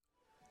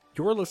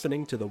You're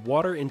listening to the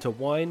Water into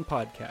Wine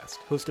podcast,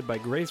 hosted by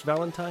Grace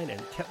Valentine and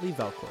Kettley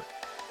Valcourt.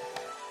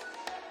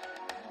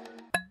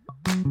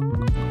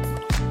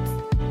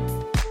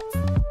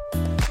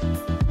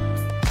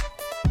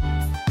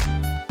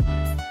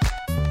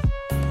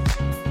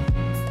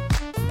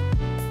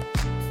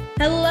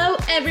 Hello,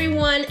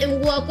 everyone,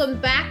 and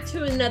welcome back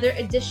to another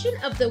edition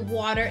of the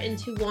Water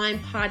into Wine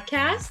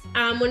podcast.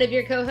 I'm one of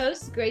your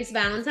co-hosts, Grace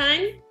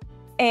Valentine.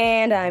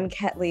 And I'm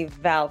Kettley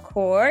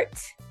Valcourt.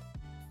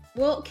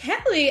 Well,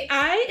 Kettley,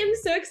 I am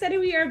so excited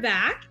we are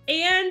back,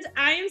 and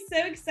I am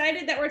so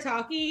excited that we're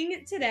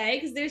talking today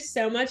because there's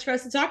so much for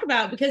us to talk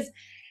about because,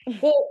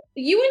 well,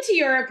 you went to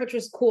Europe, which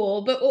was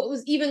cool, but what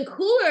was even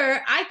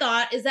cooler, I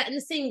thought, is that in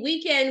the same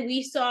weekend,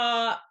 we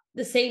saw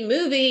the same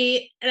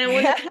movie, and I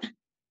wanted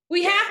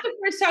we have to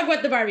first talk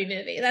about the Barbie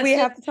movie. We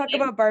have to talk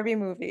about Barbie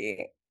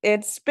movie.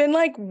 It's been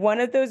like one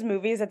of those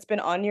movies that's been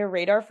on your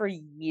radar for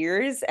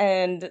years.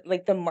 And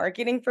like the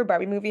marketing for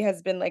Barbie movie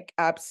has been like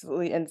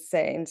absolutely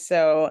insane.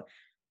 So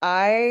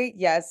I,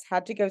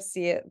 had to go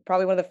see it.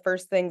 Probably one of the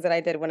first things that I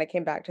did when I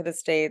came back to the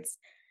States.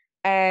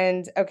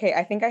 And okay,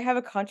 I think I have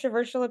a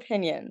controversial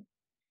opinion.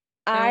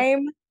 I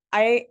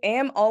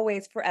am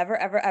always forever,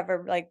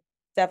 ever, like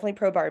definitely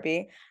pro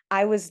Barbie.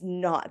 I was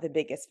not the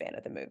biggest fan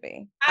of the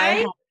movie.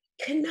 I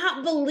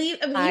cannot believe.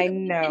 I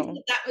know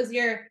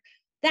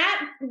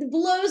that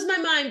blows my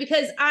mind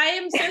because I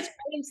am so tired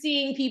of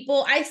seeing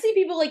people. I see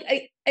people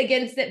like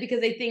against it because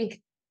they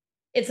think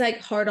it's like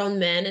hard on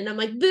men, and I'm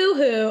like, boo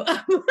hoo.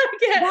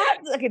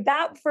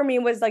 That for me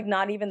was like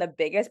not even the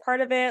biggest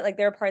part of it. Like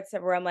there are parts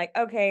that where I'm like,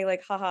 okay,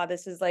 like haha,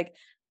 this is like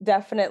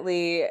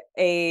definitely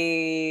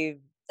a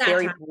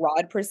very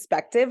broad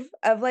perspective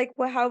of like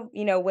how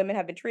women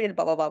have been treated,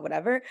 blah blah blah,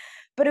 whatever.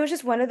 But it was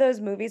just one of those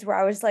movies where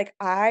I was like,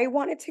 I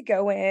wanted to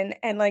go in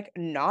and like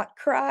not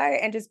cry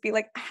and just be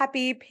like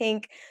happy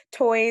pink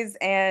toys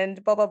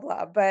and blah blah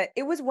blah. But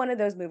it was one of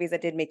those movies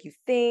that did make you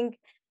think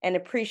and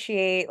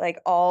appreciate like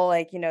all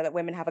like that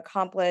women have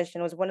accomplished,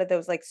 and it was one of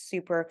those like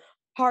super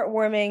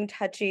heartwarming,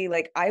 touchy.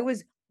 Like I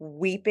was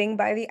weeping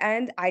by the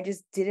end. I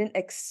just didn't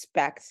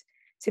expect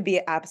to be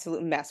an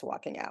absolute mess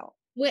walking out.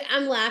 Wait,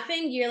 I'm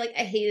laughing. You're like,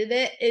 I hated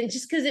it, and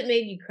just because it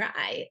made you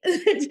cry.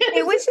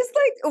 It was just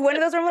like one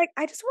of those where I'm like,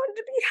 I just wanted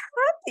to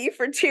be happy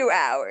for 2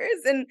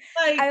 hours, and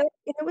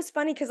it was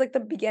funny because like the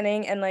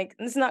beginning, and like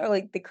this is not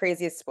really the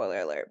craziest spoiler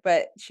alert,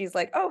 but she's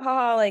like, oh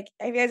haha, like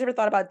have you guys ever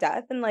thought about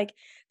death? And like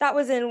that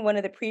was in one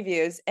of the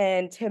previews,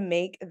 and to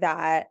make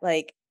that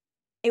like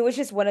it was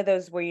just one of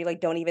those where you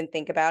like don't even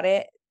think about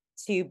it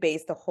to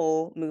base the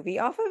whole movie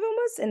off of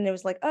almost, and it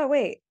was like, oh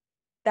wait,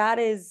 that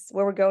is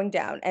where we're going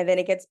down. And then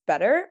it gets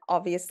better,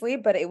 obviously,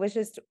 but it was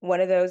just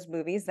one of those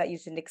movies that you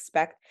shouldn't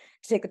expect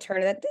to take a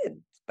turn that did.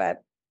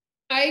 But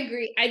I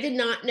agree. I did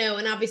not know,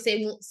 and obviously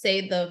I won't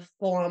say the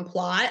full-on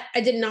plot.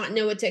 I did not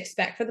know what to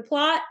expect for the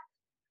plot.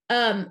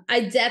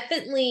 I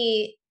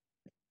definitely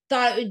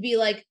thought it would be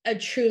like a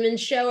Truman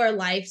Show or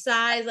Life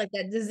Size, like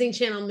that Disney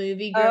Channel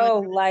movie.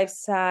 Life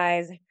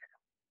Size.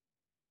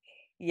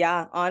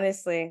 Yeah,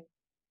 honestly.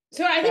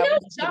 So I think I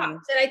was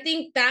shocked, and I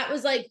think that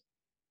was like,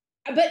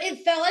 but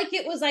it felt like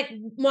it was like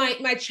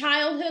my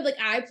childhood. Like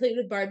I played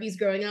with Barbies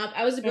growing up.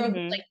 I was a girl who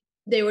like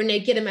they were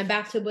naked in my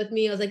bathtub with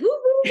me. I was like, woo.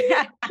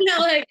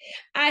 Like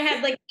I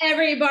had like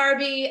every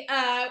Barbie.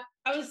 I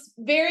was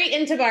very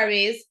into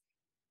Barbies,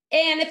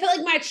 and it felt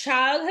like my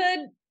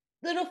childhood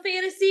little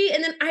fantasy.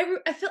 And then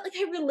I felt like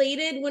I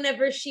related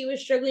whenever she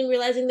was struggling,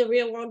 realizing the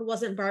real world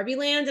wasn't Barbie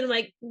land. And I'm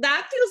like,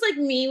 that feels like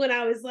me when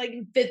I was like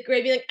in 5th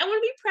grade, being like, I want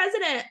to be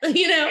president. I want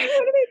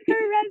to be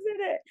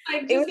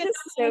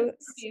president.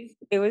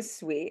 It was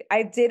sweet.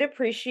 I did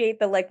appreciate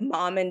the like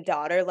mom and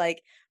daughter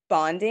like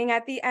bonding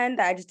at the end.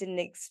 I just didn't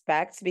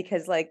expect,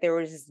 because like there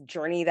was this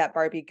journey that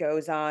Barbie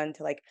goes on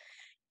to like,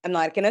 I'm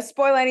not gonna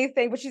spoil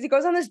anything, but she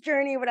goes on this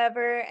journey,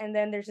 whatever. And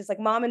then there's this like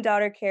mom and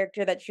daughter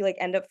character that she like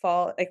end up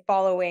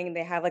following.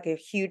 They have like a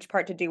huge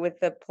part to do with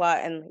the plot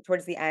and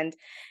towards the end.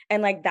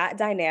 And like that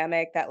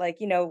dynamic that like,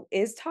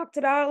 is talked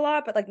about a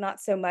lot, but like not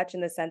so much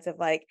in the sense of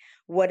like,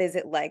 what is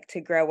it like to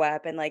grow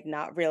up and like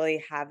not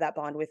really have that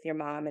bond with your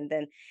mom? And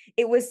then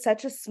it was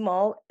such a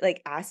small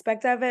like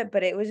aspect of it,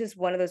 but it was just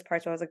one of those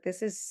parts where I was like,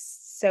 this is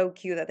so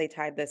cute that they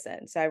tied this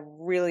in. So I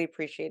really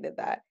appreciated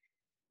that.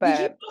 But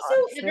did you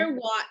also ever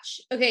watch,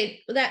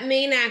 that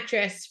main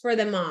actress for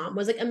the mom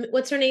was like,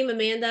 what's her name?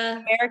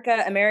 America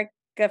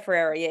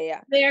Ferrera. Yeah.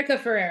 America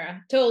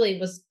Ferrera. Totally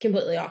was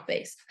completely off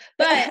base.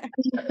 But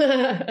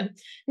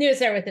knew it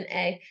started with an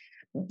A.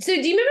 So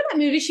do you remember that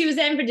movie she was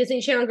in for Disney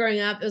Channel growing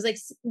up? It was like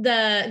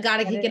the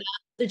Gotta Kick It Up,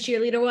 the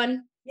cheerleader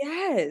one.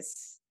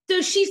 Yes.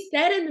 So she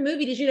said in the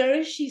movie, did you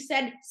notice she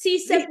said, she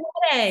said,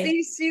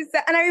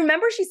 and I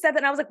remember she said that,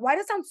 and I was like, why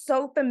does it sound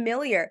so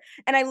familiar?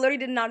 And I literally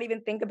did not even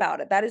think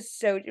about it. It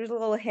was a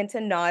little hint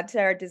and nod to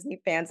our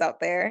Disney fans out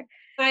there.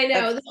 I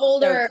know. The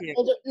older,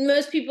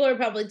 most people are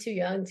probably too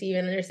young to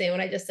even understand what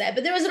I just said.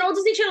 But there was an old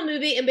Disney Channel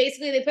movie, and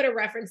basically they put a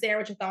reference there,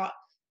 which I thought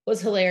was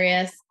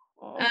hilarious.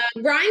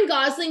 Ryan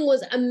Gosling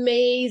was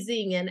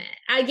amazing in it.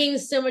 I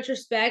gained so much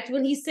respect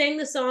when he sang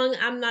the song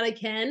 "I'm Not a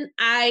Ken."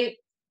 I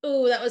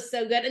oh, that was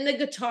so good. And the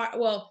guitar,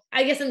 well,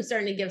 I guess I'm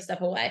starting to give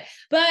stuff away,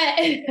 but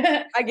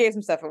I gave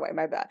some stuff away,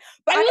 my bad.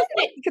 But I didn't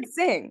know he could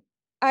sing.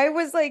 I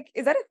was like,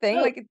 is that a thing?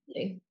 Oh, like,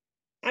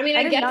 I mean,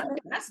 I guess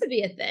it has to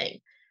be a thing.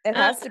 It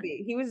has to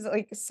be. He was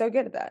like so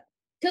good at that.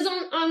 Because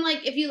on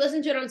like, if you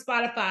listen to it on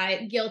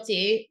Spotify,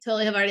 Guilty,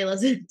 totally have already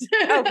listened.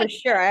 Oh, for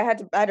sure. I had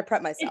to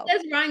prep myself.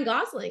 It says Ryan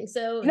Gosling,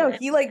 so no,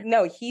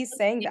 he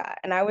sang that,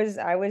 and I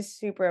was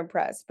super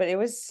impressed. But it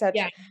was such,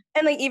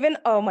 and like even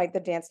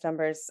the dance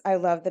numbers. I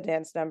love the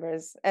dance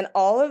numbers and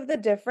all of the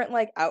different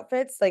like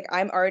outfits. Like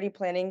I'm already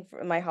planning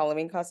for my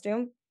Halloween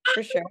costume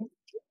for sure.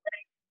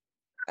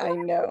 I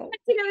know.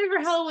 Together for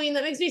Halloween,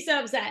 that makes me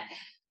so upset.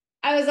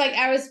 I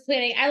was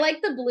planning. I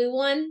like the blue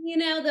one,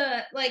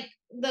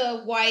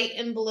 the white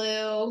and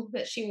blue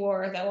that she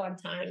wore that one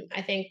time.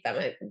 I think that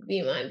might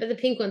be mine, but the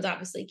pink one's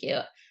obviously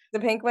cute. The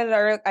pink ones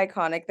are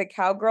iconic. The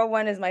cowgirl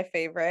one is my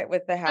favorite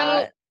with the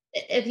hat.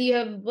 Oh, if you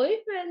have a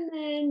boyfriend,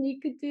 then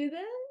you could do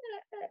that.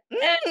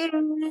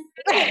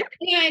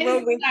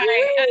 Anyway,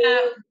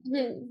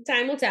 sorry.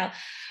 Time will tell.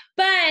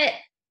 But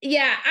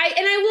yeah,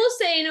 I will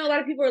say, a lot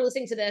of people are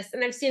listening to this,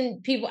 and I've seen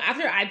people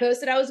after I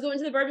posted I was going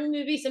to the Barbie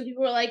movie. Some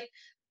people were like,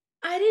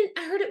 I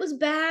heard it was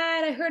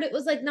bad. I heard it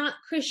was like not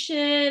Christian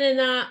and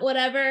not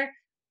whatever.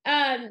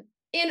 And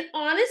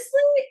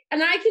honestly,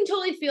 and I can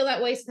totally feel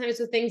that way sometimes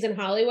with things in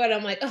Hollywood.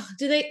 I'm like, oh,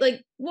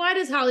 why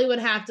does Hollywood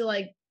have to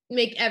like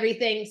make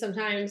everything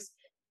sometimes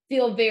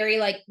feel very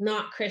like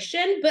not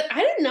Christian? But I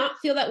did not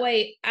feel that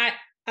way at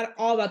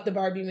all about the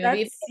Barbie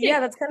movie.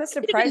 That's kind of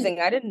surprising.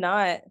 I did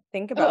not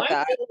think about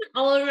that.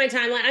 All over my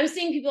timeline. I'm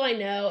seeing people I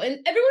know, and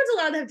everyone's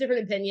allowed to have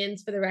different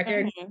opinions for the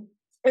record. Mm-hmm.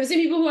 I've seen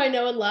people who I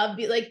know and love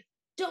be like,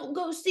 don't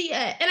go see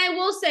it. And I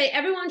will say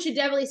everyone should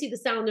definitely see The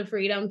Sound of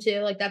Freedom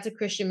too. Like that's a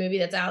Christian movie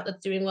that's out,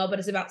 that's doing well, but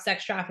it's about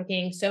sex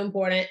trafficking. So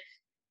important.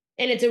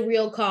 And it's a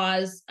real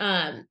cause.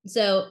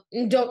 So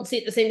don't see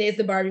it the same day as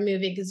the Barbie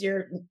movie because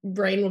your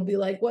brain will be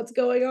like, what's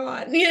going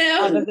on? On the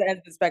end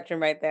of the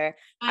spectrum right there.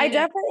 I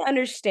definitely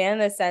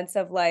understand the sense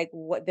of like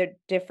what the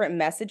different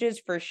messages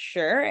for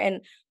sure.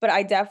 But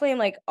I definitely am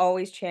like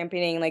always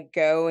championing like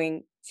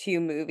going to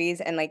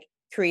movies and like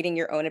creating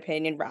your own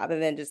opinion rather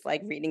than just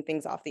like reading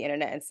things off the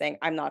internet and saying,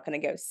 I'm not going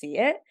to go see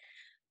it.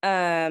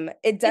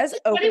 It does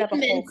open up a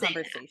whole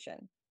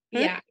conversation.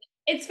 Yeah.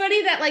 It's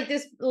funny that like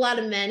there's a lot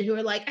of men who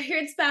are like, I hear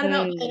it's bad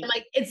about men.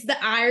 Like it's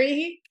the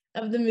irony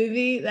of the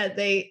movie that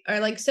they are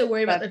like so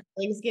worried about their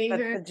feelings getting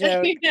hurt.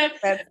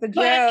 That's the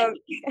joke.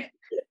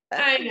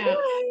 I know.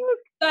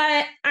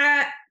 But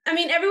I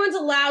mean, everyone's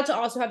allowed to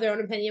also have their own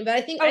opinion, but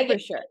I think I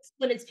get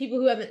when it's people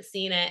who haven't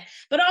seen it.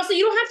 But also,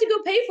 you don't have to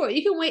go pay for it.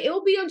 You can wait. It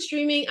will be on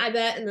streaming, I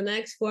bet, in the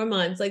next 4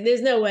 months. Like,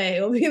 there's no way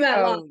it will be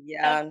that long.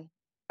 Yeah.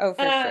 Oh,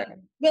 for sure.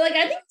 But like,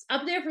 I think it's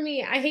up there for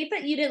me. I hate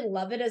that you didn't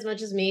love it as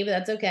much as me, but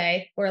that's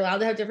okay. We're allowed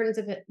to have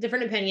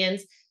different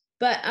opinions.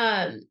 But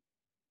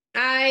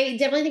I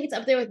definitely think it's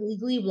up there with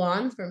Legally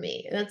Blonde for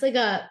me. That's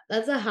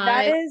a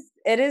high.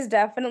 It is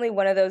definitely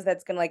one of those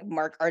that's gonna like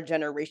mark our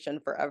generation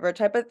forever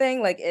type of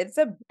thing. Like it's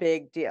a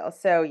big deal.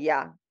 So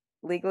yeah,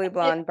 Legally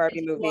Blonde,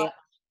 Barbie movie.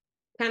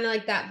 Kind of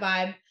like that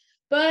vibe.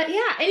 But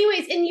yeah,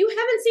 anyways, and you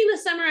haven't seen The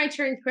Summer I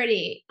Turned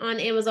Pretty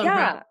on Amazon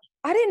Prime.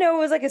 I didn't know it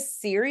was like a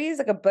series,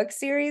 like a book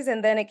series,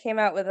 and then it came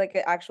out with like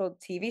an actual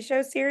TV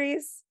show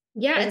series.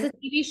 Yeah, it's a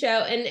TV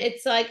show, and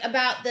it's like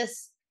about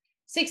this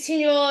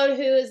 16-year-old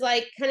who is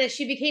like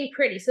she became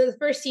pretty. So the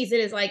first season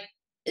is like,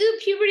 ooh,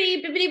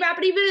 puberty, bippity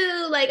boppity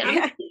boo. Like,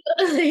 and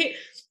I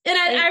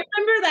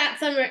remember that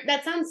summer.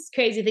 That sounds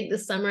crazy. I think the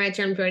summer I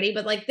turned pretty,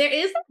 but like there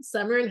is that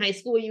summer in high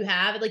school you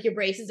have like your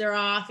braces are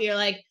off. You're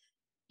like,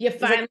 you're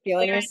finally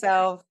feeling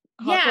yourself.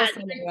 Yeah,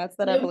 that's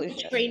that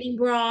evolution. Training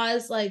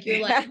bras, like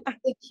you're like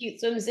the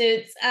cute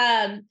swimsuits.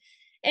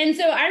 And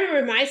so I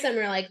remember my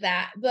summer like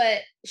that, but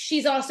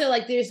she's also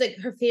like, there's like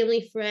her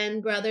family,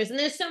 friend, brothers, and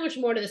there's so much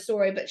more to the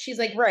story, but she's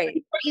like,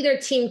 either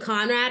Team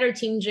Conrad or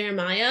Team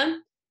Jeremiah.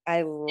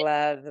 I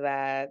love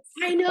that.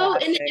 I know.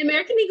 Classic. And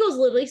American Eagle's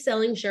literally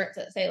selling shirts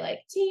that say like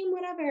Team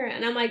whatever.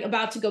 And I'm like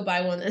about to go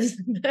buy one.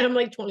 I'm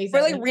like 27.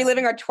 We're like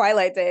reliving our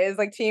Twilight days,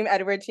 like Team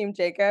Edward, Team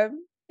Jacob.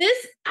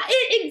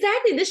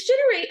 Exactly. This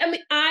generation, I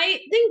mean, I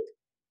think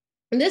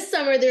this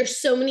summer there's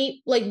so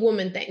many like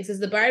woman things. There's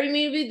the Barbie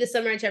movie, The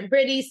Summer I Turned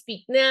Pretty,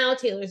 Speak Now,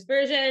 Taylor's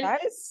version.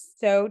 That is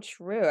so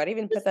true. I didn't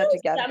even put that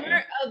together.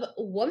 Summer of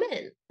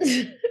women.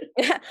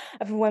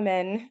 Of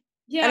women.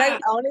 Yeah. And I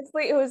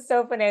honestly, it was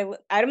so funny.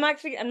 I'm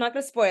not going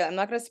to spoil it. I'm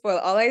not going to spoil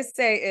it. All I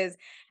say is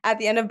at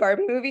the end of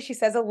Barbie movie, she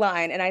says a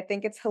line, and I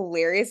think it's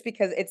hilarious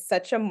because it's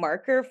such a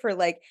marker for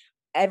like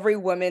every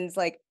woman's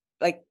like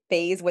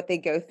phase, what they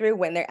go through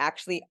when they're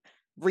actually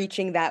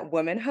reaching that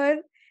womanhood.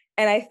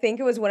 And I think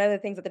it was one of the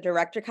things that the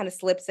director kind of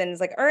slips in, is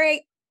like, all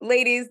right,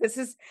 ladies, this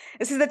is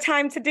the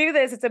time to do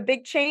this. It's a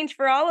big change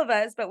for all of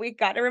us, but we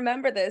got to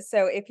remember this.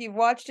 So if you've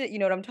watched it, you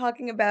know what I'm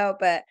talking about,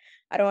 but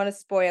I don't want to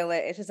spoil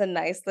it. It's just a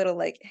nice little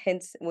like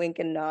hint, wink,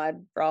 and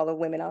nod for all the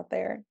women out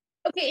there.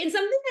 Okay, and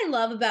something I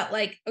love about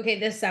like,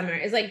 this summer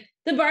is like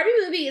the Barbie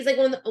movie is like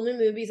one of the only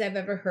movies I've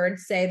ever heard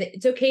say that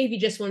it's okay if you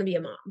just want to be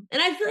a mom.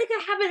 And I feel like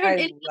I haven't heard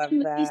any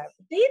movies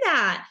say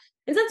that.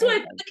 And that's why I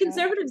put the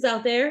conservatives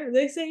out there.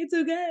 They say it's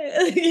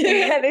okay.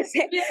 Yeah, they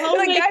say,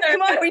 like, guys,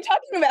 come on, what are you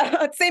talking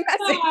about? Same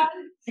message.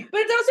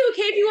 But it's also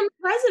okay if you want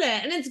the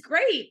president, and it's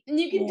great, and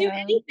you can do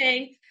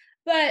anything.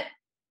 But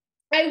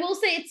I will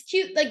say it's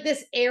cute, like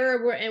this era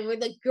we're in, where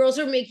like girls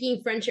are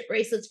making friendship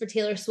bracelets for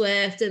Taylor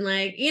Swift, and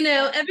like, you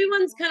know,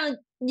 everyone's kind of,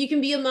 you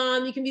can be a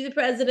mom, you can be the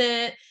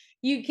president,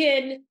 you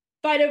can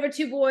fight over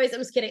two boys. I'm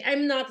just kidding.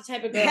 I'm not the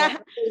type of girl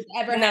who's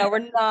ever No, we're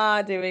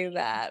not doing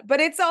that. But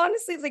it's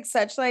honestly like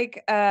such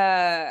like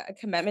a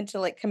commencement to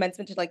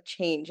like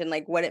change and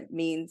like what it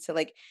means to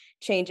like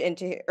change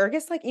into, or I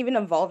guess like even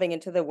evolving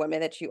into the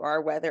woman that you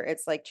are, whether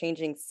it's like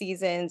changing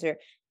seasons or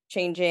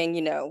changing,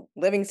 you know,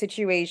 living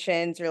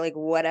situations or like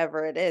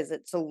whatever it is.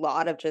 It's a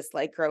lot of just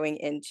like growing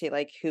into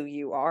like who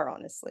you are,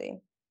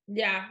 honestly.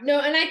 Yeah. No,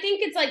 and I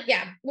think it's like,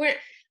 yeah,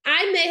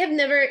 I may have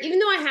never, even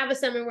though I have a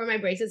summer where my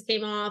braces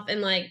came off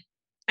and like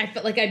I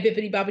felt like I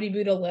bippity boppity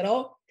booed a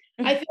little,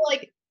 I feel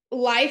like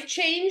life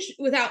changed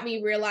without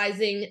me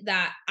realizing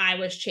that I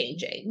was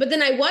changing. But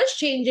then I was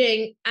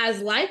changing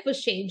as life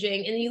was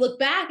changing. And you look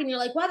back and you're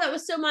like, wow, that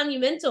was so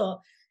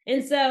monumental.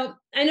 And so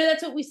I know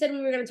that's what we said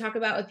we were going to talk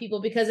about with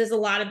people, because there's a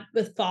lot of,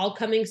 with fall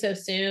coming so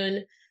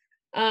soon.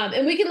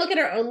 And we can look at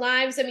our own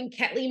lives. I mean,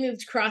 Kettley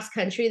moved cross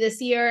country this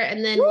year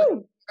and then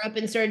up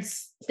and started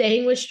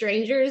staying with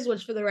strangers,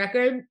 which for the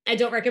record, I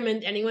don't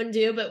recommend anyone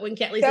do. But when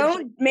Kettley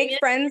don't make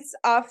friends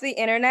off the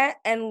internet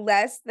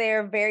unless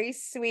they're very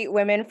sweet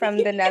women from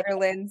the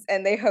Netherlands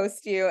and they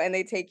host you and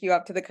they take you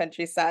up to the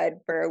countryside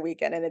for a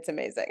weekend, and it's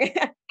amazing.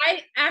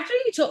 After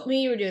you told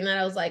me you were doing that,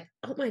 I was like,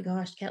 oh my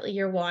gosh, Kettley,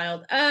 you're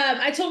wild.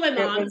 I told my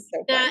mom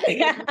that.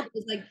 It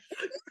was like,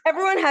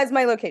 everyone has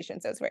my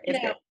location, so it's weird.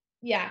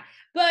 Yeah.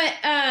 But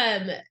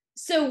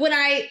so when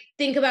I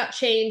think about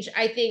change,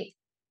 I think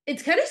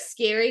it's kind of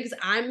scary because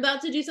I'm about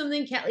to do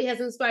something Kettley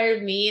has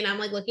inspired me, and I'm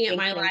like looking at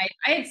my life.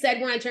 I had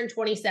said when I turned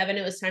 27,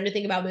 it was time to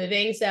think about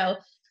moving. So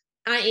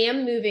I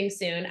am moving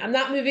soon. I'm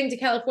not moving to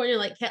California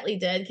like Kettley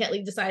did.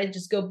 Kettley decided to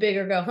just go big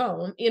or go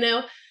home, you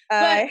know?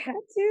 I had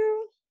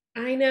to.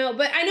 I know,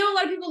 but I know a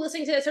lot of people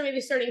listening to this are maybe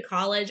starting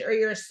college, or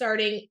you're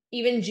starting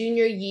even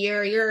junior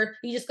year.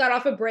 You just got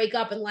off a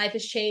breakup and life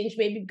has changed,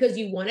 maybe because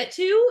you want it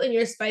to and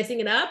you're spicing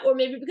it up, or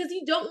maybe because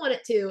you don't want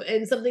it to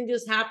and something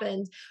just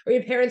happened, or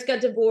your parents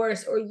got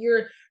divorced, or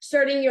you're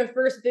starting your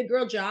first big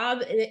girl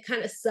job and it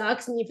kind of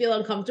sucks and you feel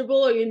uncomfortable,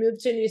 or you move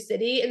to a new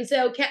city. And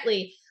so,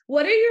 Kettley,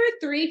 what are your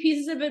 3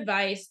 pieces of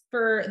advice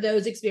for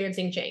those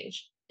experiencing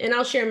change? And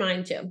I'll share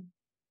mine too.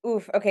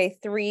 Oof. Okay.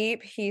 3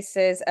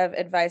 pieces of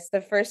advice.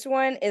 The first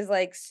one is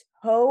like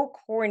so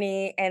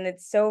corny and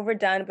it's so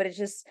overdone, but it's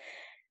just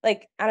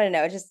like, I don't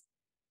know, just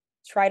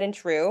tried and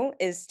true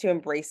is to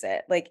embrace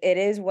it. Like it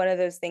is one of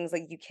those things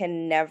like you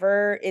can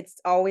never, it's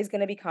always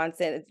going to be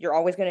constant. You're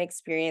always going to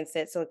experience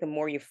it. So like the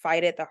more you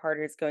fight it, the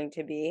harder it's going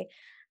to be.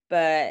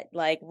 But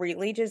like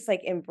really just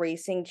like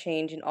embracing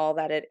change and all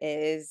that it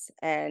is.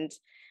 And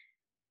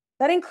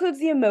that includes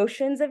the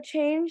emotions of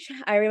change.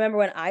 I remember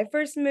when I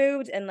first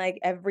moved and like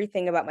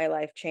everything about my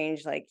life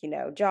changed, like, you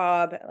know,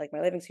 job, like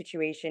my living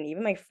situation,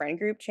 even my friend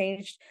group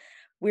changed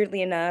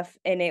weirdly enough.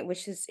 And it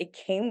was just, it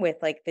came with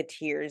like the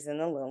tears and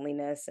the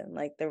loneliness and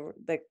like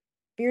the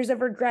fears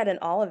of regret and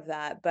all of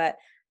that. But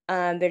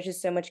there's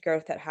just so much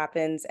growth that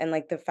happens. And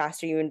like the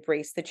faster you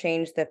embrace the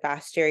change, the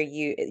faster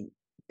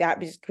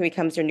that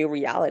becomes your new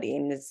reality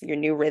and it's your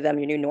new rhythm,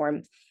 your new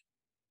norm,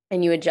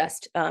 and you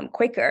adjust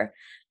quicker.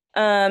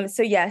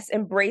 So yes,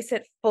 embrace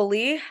it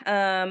fully.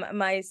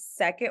 My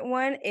second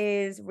one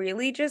is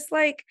really just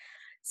like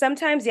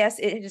sometimes, yes,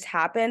 it just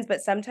happens, but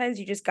sometimes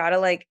you just gotta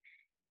like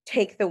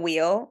take the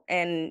wheel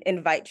and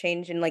invite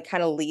change and like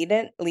kind of lead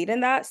in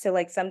that. So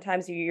like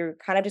sometimes you're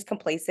kind of just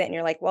complacent and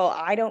you're like, well,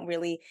 I don't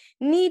really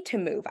need to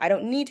move. I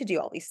don't need to do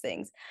all these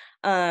things.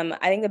 I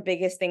think the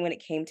biggest thing when it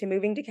came to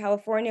moving to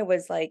California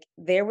was like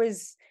there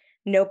was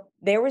no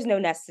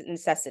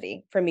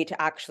necessity for me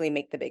to actually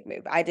make the big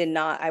move.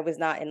 I was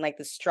not in like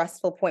the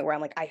stressful point where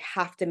I'm like, I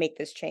have to make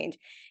this change.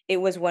 It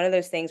was one of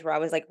those things where I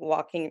was like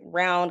walking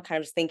around, kind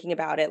of just thinking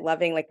about it,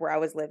 loving like where I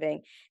was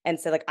living. And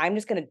so like, I'm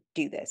just going to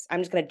do this. I'm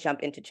just going to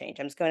jump into change.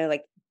 I'm just going to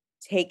like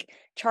take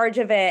charge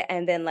of it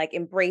and then like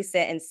embrace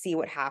it and see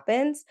what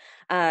happens.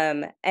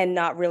 And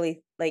not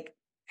really like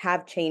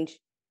have change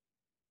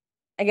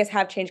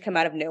come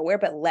out of nowhere,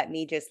 but let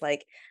me just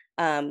like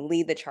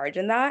lead the charge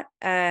in that.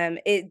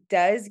 It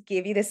does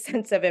give you the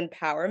sense of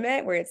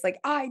empowerment where it's like,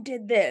 I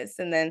did this.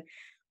 And then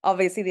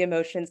obviously the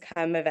emotions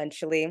come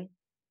eventually,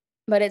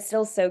 but it's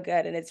still so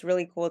good. And it's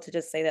really cool to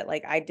just say that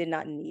like, I did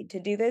not need to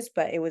do this,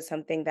 but it was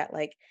something that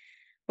like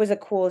was a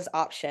coolest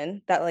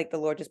option that like the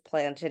Lord just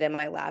planted in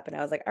my lap. And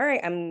I was like, all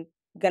right, I'm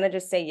going to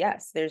just say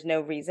yes. There's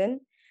no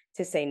reason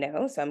to say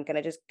no. So I'm going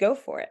to just go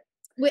for it.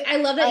 Wait, I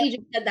love that you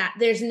just said that.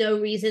 There's no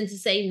reason to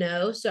say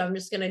no, so I'm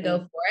just gonna go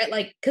for it.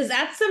 Like, because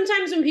that's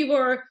sometimes when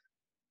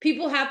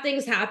people have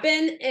things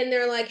happen and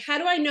they're like, how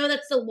do I know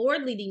that's the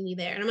Lord leading me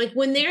there? And I'm like,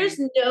 when there's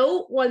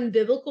no one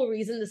biblical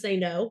reason to say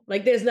no,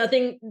 like there's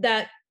nothing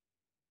that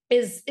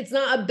it's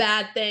not a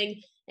bad thing,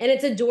 and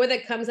it's a door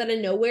that comes out of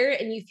nowhere,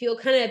 and you feel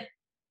kind of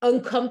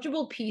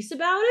uncomfortable piece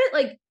about it,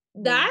 like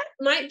that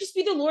might just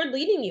be the Lord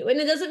leading you. And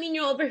it doesn't mean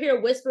you'll ever hear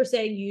a whisper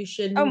saying you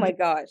shouldn't. Oh my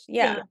gosh.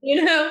 Yeah.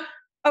 You know?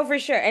 Oh, for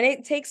sure. And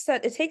it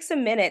takes a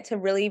minute to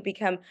really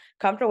become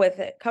comfortable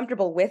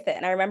with it.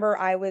 And I remember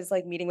I was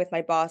like meeting with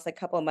my boss like a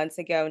couple of months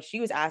ago, and she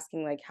was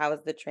asking like, how is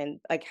the trend,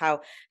 like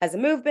how has the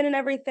move been and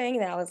everything?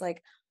 And I was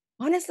like,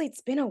 honestly,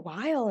 it's been a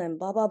while and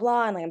blah, blah,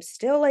 blah. And like, I'm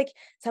still like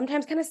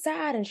sometimes kind of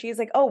sad. And she's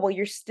like, oh, well,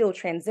 you're still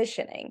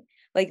transitioning.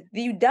 Like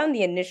you've done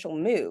the initial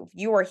move.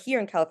 You are here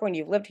in California,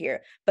 you've lived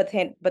here, but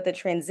the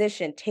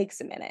transition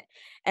takes a minute.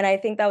 And I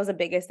think that was the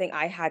biggest thing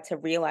I had to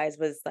realize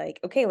was like,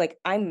 okay, like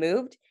I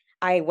moved.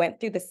 I went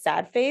through the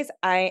sad phase.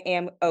 I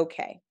am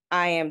okay.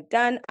 I am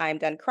done. I'm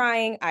done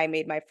crying. I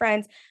made my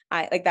friends.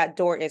 I like that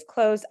door is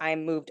closed. I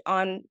moved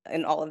on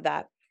and all of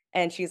that.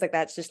 And she's like,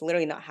 that's just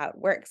literally not how it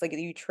works. Like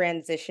you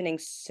transitioning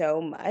so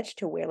much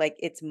to where like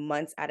it's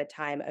months at a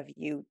time of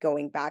you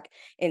going back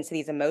into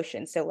these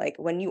emotions. So like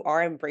when you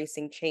are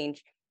embracing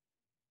change,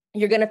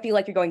 you're going to feel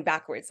like you're going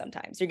backwards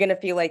sometimes. You're going to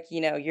feel like,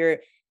 you're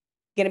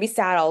going to be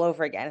sad all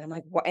over again. And I'm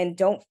like, what? And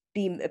don't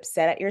be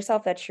upset at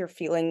yourself that you're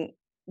feeling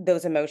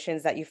those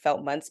emotions that you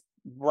felt months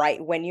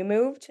right when you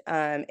moved.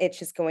 It's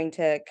just going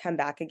to come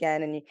back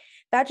again. And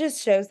that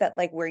just shows that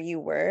like where you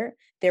were,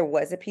 there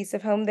was a piece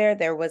of home there.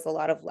 There was a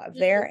lot of love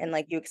there. And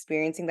like you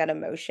experiencing that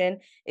emotion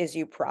is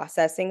you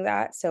processing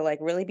that. So like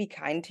really be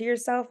kind to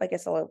yourself. I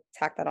guess I'll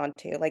tack that on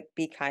too. Like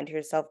be kind to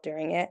yourself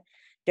during it.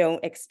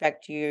 Don't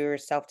expect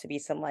yourself to be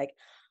some like,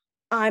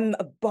 I'm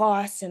a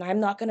boss and I'm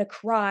not going to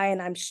cry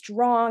and I'm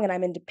strong and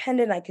I'm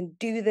independent. And I can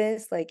do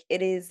this. Like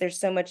there's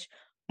so much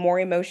more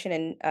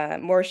emotion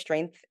and more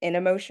strength in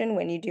emotion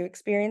when you do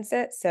experience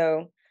it.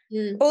 So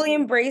fully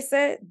embrace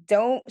it.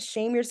 Don't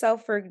shame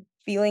yourself for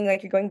feeling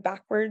like you're going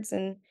backwards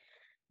and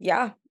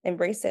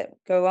embrace it.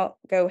 Go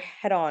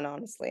head on,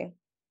 honestly.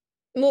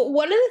 Well,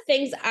 one of the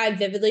things I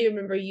vividly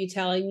remember you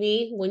telling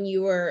me when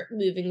you were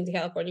moving to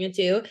California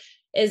too,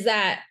 is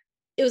that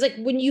it was like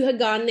when you had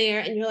gone there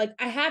and you're like,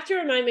 I have to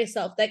remind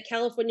myself that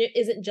California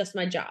isn't just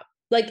my job.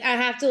 Like I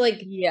have to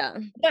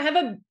if I have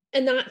a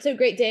not so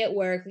great day at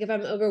work, like if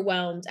I'm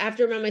overwhelmed, I have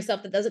to remind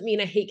myself that doesn't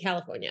mean I hate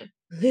California.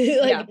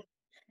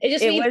 It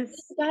just means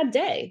it's a bad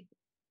day.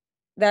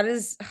 That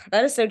is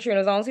so true. And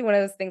it was honestly one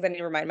of those things I need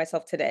to remind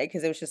myself today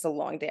because it was just a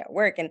long day at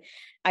work. And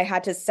I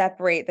had to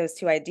separate those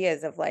two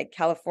ideas of like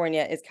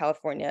California is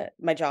California.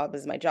 My job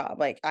is my job.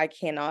 Like I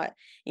cannot,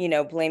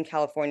 blame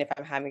California if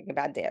I'm having a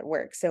bad day at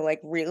work. So like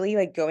really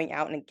like going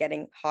out and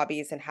getting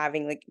hobbies and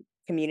having like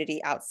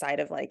community outside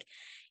of like,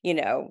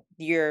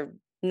 your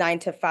 9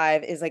 to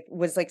 5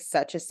 was like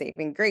such a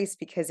saving grace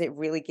because it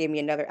really gave me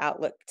another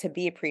outlook to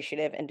be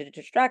appreciative and to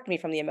distract me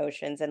from the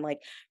emotions and like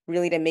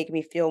really to make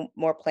me feel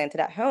more planted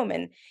at home.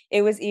 And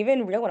it was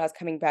even real when I was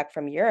coming back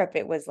from Europe.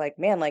 It was like,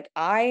 man, like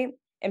I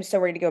am so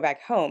ready to go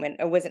back home. And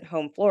it wasn't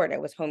home Florida,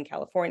 it was home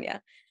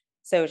California.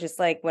 So it was just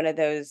like one of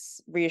those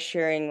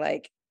reassuring,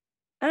 like,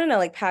 I don't know,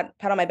 like pat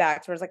on my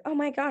back. So I was like, oh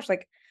my gosh,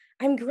 like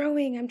I'm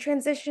growing, I'm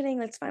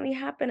transitioning, it's finally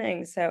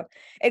happening. So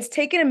it's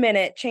taken a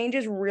minute. Change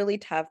is really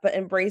tough, but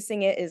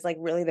embracing it is like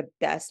really the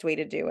best way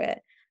to do it.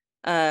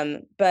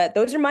 But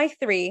those are my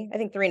 3, I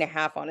think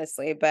 3.5,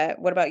 honestly. But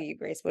what about you,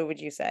 Grace? What would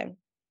you say?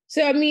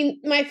 So, I mean,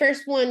 my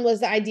first one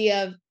was the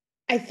idea of,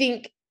 I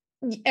think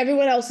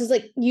everyone else is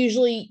like,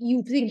 usually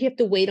you think you have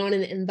to wait on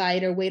an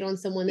invite or wait on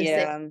someone to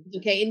say,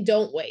 okay, and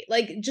don't wait.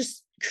 Like,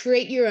 just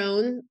create your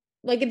own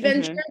like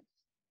adventure.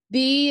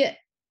 Be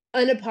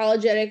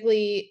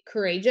unapologetically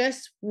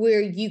courageous where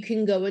you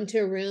can go into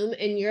a room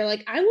and you're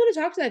like, I want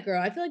to talk to that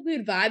girl. I feel like we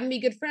would vibe and be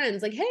good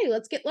friends. Like, hey,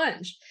 let's get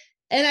lunch.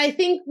 And I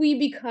think we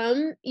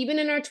become, even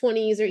in our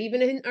 20s or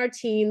even in our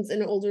teens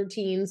and older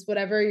teens,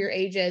 whatever your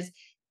age is,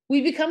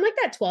 we become like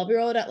that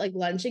 12-year-old at like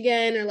lunch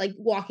again, or like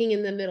walking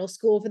in the middle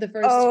school for the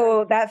first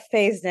time. That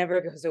phase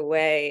never goes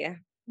away.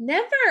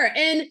 Never.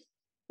 And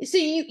so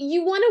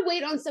you want to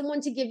wait on someone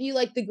to give you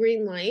like the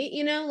green light,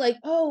 like,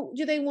 oh,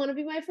 do they want to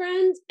be my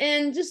friend?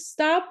 And just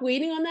stop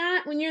waiting on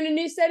that when you're in a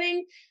new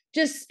setting.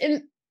 Just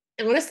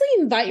honestly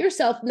invite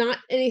yourself, not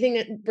anything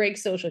that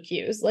breaks social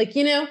cues, like,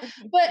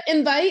 but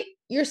invite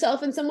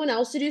yourself and someone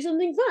else to do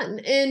something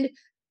fun and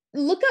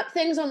look up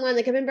things online.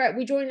 Like I remember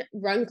we joined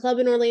Run Club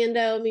in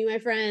Orlando, me and my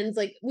friends,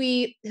 like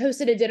we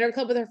hosted a dinner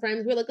club with our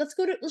friends. We were like, let's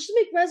just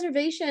make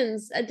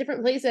reservations at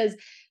different places.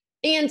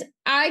 And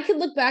I could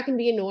look back and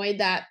be annoyed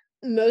that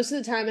most of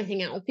the time I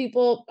hang out with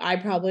people, I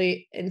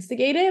probably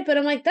instigate it, but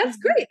I'm like, that's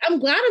great. I'm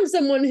glad I'm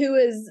someone who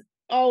is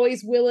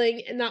always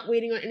willing and not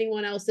waiting on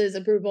anyone else's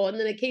approval. And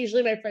then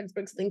occasionally my friends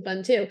bring something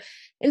fun too.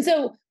 And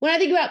so when I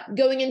think about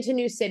going into a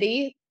new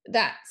city,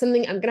 that's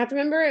something I'm gonna have to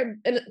remember.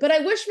 But I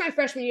wish my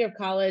freshman year of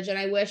college, and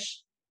I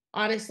wish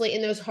honestly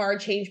in those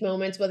hard change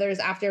moments, whether it's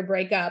after a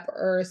breakup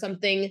or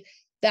something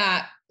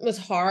that was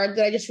hard,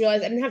 that I just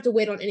realized I didn't have to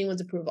wait on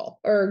anyone's approval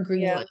or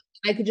green light.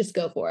 I could just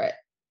go for it.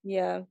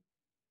 Yeah.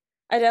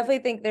 I definitely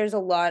think there's a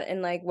lot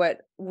in like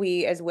what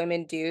we as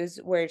women do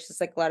where it's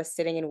just like a lot of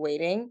sitting and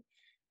waiting.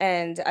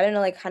 And I don't know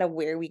like kind of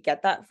where we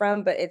get that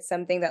from, but it's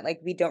something that like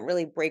we don't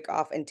really break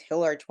off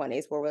until our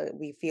 20s where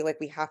we feel like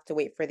we have to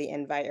wait for the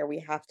invite or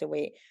we have to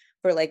wait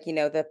for like,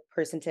 the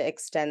person to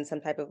extend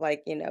some type of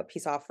like,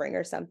 peace offering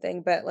or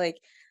something. But like,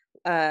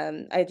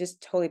 I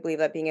just totally believe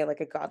that being like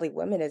a godly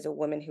woman is a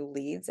woman who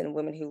leads, and a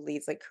woman who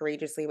leads like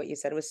courageously. What you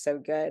said was so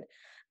good.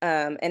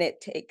 And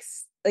it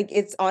takes like,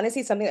 it's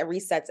honestly something that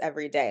resets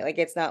every day. Like,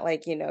 it's not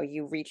like,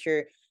 you reach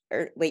your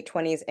late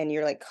 20s and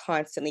you're like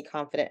constantly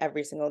confident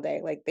every single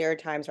day. Like, there are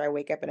times where I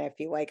wake up and I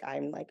feel like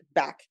I'm like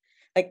back,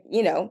 like,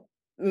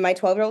 my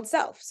 12-year-old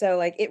self. So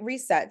like, it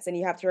resets, and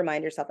you have to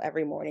remind yourself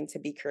every morning to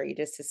be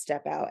courageous, to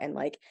step out and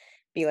like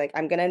be like,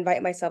 I'm going to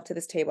invite myself to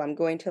this table. I'm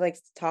going to like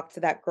talk to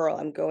that girl.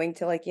 I'm going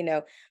to like,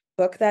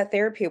 book that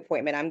therapy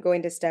appointment. I'm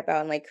going to step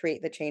out and like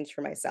create the change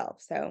for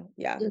myself. So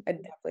yeah, I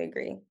definitely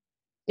agree.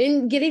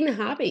 In getting the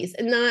hobbies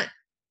and not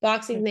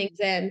boxing things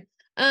in.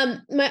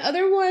 My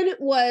other one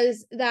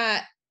was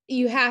that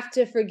you have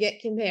to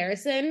forget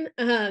comparison.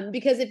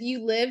 Because if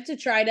you live to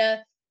try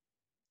to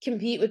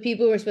compete with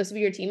people who are supposed to be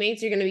your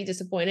teammates, you're going to be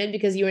disappointed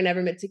because you were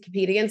never meant to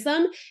compete against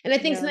them. And I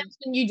think sometimes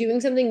when you're doing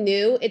something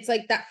new, it's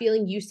like that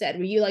feeling you said,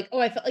 where you like, oh,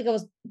 I felt like I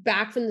was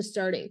back from the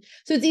starting.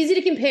 So it's easy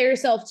to compare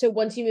yourself to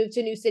once you move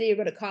to a new city or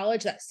go to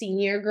college, that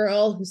senior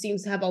girl who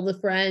seems to have all the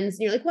friends.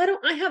 And you're like, why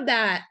don't I have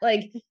that?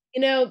 Like,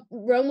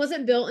 Rome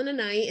wasn't built in a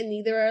night, and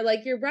neither are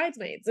like your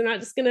bridesmaids. They're not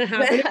just going to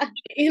happen,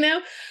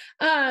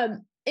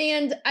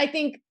 And I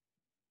think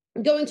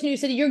going to a new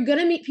city, you're going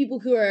to meet people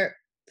who are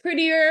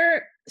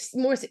prettier,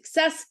 more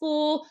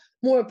successful,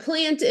 more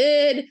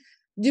planted,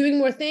 doing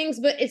more things,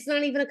 but it's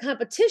not even a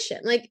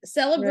competition. Like,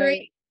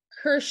 celebrate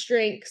her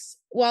strengths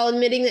while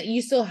admitting that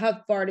you still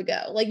have far to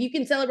go. Like, you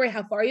can celebrate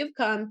how far you've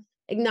come,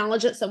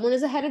 acknowledge that someone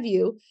is ahead of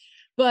you,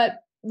 but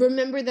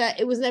remember that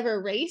it was never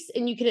a race,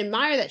 and you can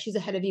admire that she's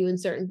ahead of you in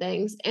certain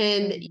things.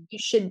 And you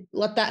should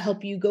let that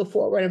help you go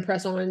forward and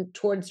press on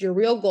towards your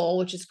real goal,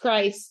 which is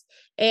Christ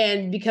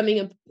and becoming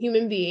a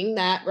human being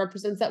that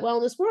represents that well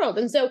in this world.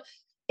 And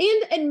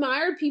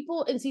admire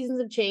people in seasons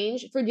of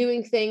change for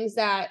doing things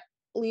that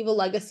leave a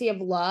legacy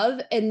of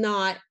love and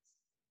not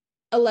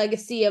a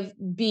legacy of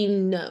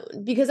being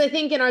known. Because I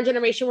think in our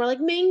generation, we're like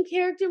main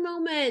character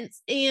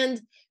moments. And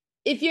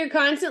if you're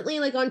constantly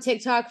like on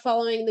TikTok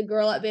following the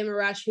girl at Bama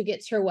Rush who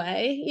gets her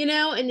way,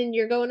 and then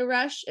you're going to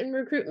Rush and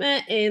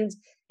recruitment and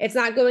it's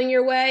not going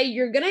your way,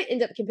 you're going to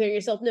end up comparing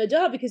yourself, no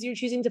duh, because you're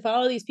choosing to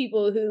follow these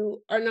people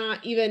who are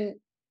not even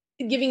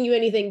giving you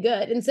anything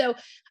good. And so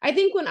I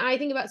think when I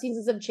think about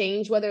seasons of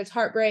change, whether it's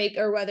heartbreak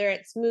or whether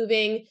it's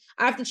moving,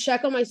 I have to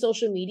check on my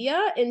social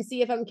media and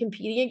see if I'm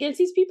competing against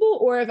these people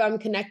or if I'm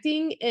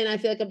connecting and I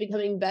feel like I'm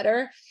becoming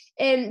better.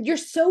 And you're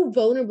so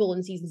vulnerable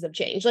in seasons of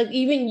change. Like,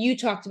 even you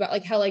talked about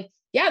like how like,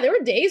 yeah, there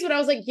were days when I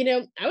was like,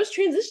 I was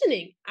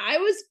transitioning. I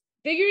was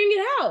figuring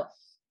it out.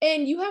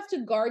 And you have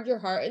to guard your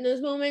heart in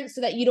those moments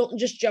so that you don't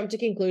just jump to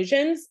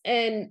conclusions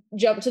and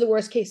jump to the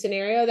worst case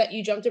scenario, that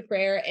you jump to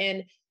prayer.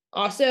 And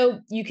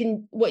also, you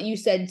can, what you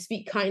said,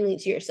 speak kindly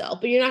to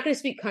yourself, but you're not going to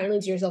speak kindly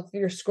to yourself if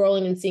you're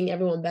scrolling and seeing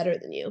everyone better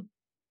than you.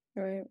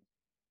 Right.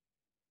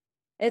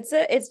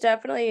 It's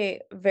definitely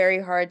very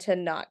hard to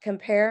not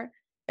compare,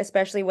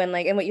 especially when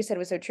like, and what you said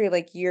was so true.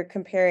 Like, you're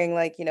comparing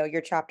like,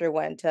 your chapter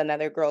 1 to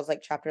another girl's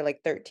like chapter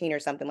like 13 or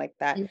something like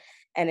that. Mm-hmm.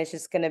 And it's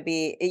just going to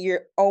be,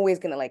 you're always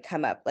going to like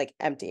come up like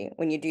empty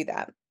when you do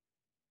that.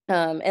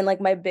 And like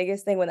my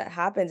biggest thing when that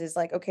happens is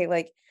like, okay,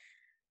 like,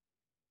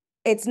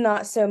 it's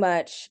not so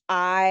much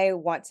I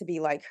want to be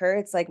like her.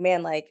 It's like,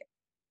 man, like,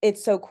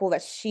 it's so cool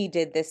that she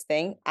did this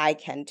thing. I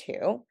can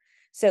too.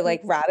 So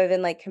like, rather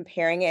than like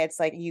comparing it, it's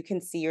like you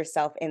can see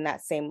yourself in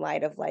that same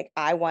light of like,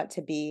 I want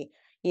to be,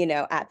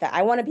 at that.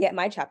 I want to be at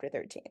my chapter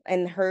 13,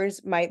 and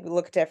hers might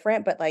look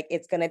different, but like,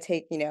 it's going to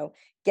take,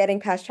 getting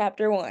past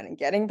chapter 1 and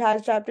getting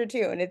past chapter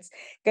 2. And it's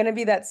going to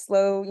be that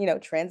slow,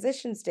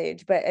 transition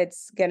stage, but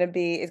it's going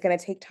to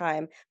take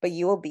time, but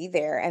you will be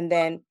there. And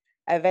then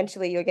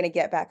eventually you're going to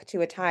get back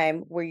to a time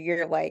where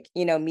you're like,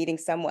 meeting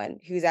someone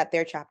who's at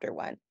their chapter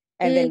 1.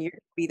 And then you're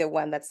be the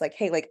one that's like,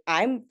 hey, like,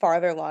 I'm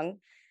farther along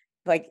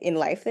like in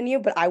life than you,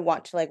 but I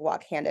want to like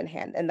walk hand in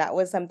hand. And that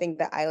was something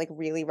that I like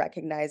really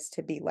recognized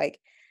to be like,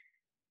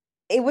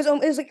 it was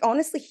like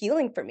honestly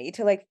healing for me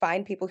to like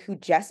find people who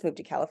just moved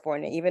to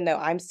California, even though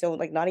I'm still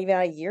like not even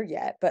at a year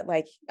yet, but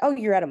like, oh,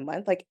 you're at a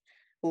month. Like,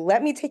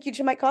 let me take you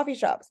to my coffee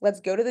shops.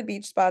 Let's go to the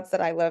beach spots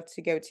that I love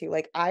to go to.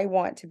 Like, I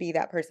want to be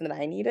that person that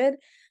I needed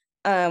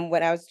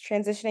when I was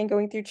transitioning,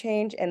 going through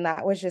change. And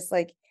that was just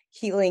like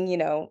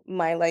healing,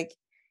 my like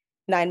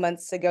 9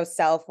 months ago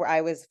self, where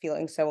I was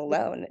feeling so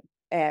alone.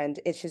 And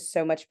it's just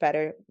so much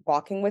better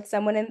walking with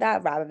someone in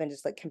that rather than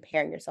just like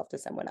comparing yourself to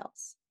someone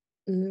else.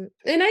 Mm-hmm.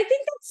 And I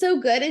think that's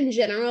so good in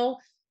general.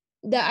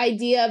 The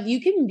idea of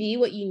you can be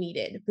what you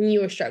needed when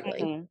you were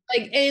struggling. Mm-hmm.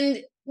 Like,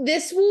 and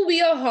this will be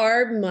a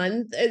hard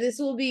month. This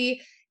will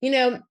be,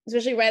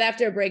 especially right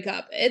after a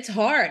breakup, it's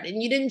hard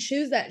and you didn't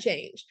choose that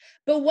change.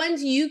 But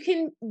once you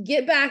can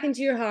get back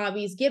into your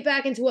hobbies, get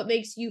back into what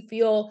makes you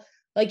feel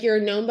like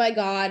you're known by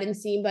God and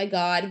seen by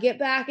God, get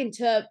back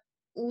into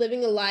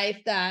living a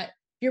life that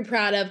you're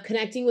proud of,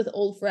 connecting with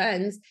old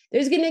friends,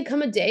 there's going to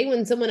come a day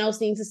when someone else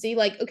needs to see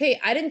like,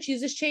 okay, I didn't choose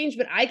this change,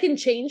 but I can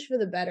change for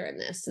the better in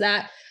this.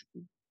 That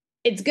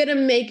it's going to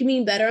make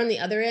me better on the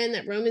other end.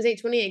 That Romans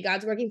 8:28,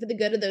 God's working for the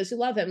good of those who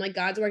love him. Like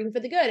God's working for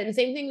the good. And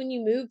same thing when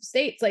you move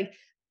states, like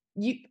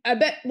I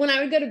bet when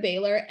I would go to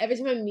Baylor, every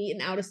time I meet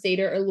an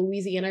out-of-stater or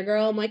Louisiana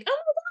girl, I'm like, oh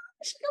my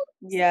gosh.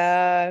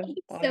 Yeah.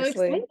 So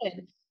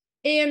excited.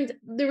 And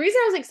the reason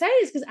I was excited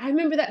is because I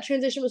remember that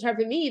transition was hard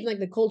for me, even like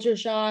the culture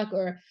shock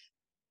or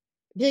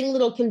being a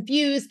little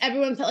confused.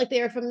 Everyone felt like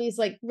they were from these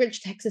like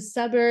rich Texas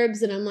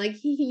suburbs. And I'm like,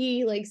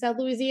 like South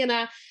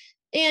Louisiana.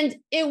 And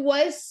it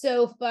was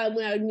so fun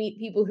when I would meet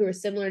people who were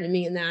similar to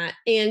me in that.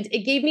 And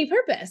it gave me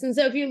purpose. And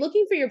so if you're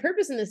looking for your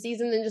purpose in the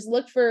season, then just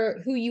look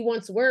for who you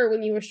once were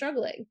when you were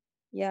struggling.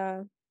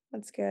 Yeah,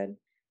 that's good.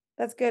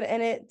 That's good.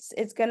 And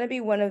it's going to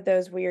be one of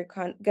those where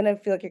you're going to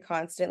feel like you're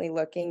constantly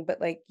looking, but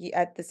like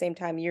at the same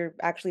time, you're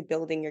actually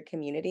building your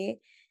community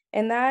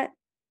in that.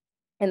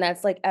 And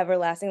that's like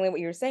everlastingly what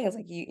you were saying is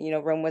like, you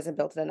know, Rome wasn't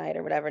built in a night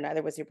or whatever,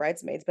 neither was your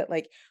bridesmaids. But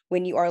like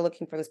when you are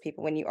looking for those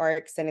people, when you are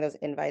extending those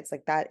invites,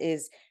 like that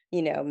is,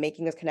 you know,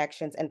 making those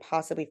connections and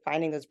possibly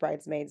finding those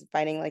bridesmaids,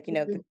 finding like, you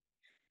know, the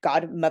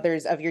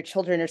godmothers of your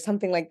children or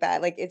something like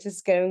that. Like it's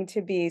just going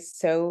to be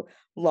so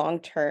long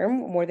term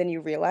more than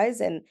you realize.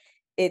 And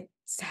it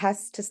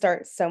has to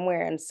start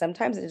somewhere. And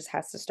sometimes it just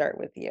has to start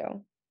with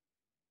you.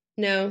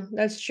 No,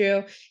 that's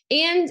true.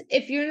 And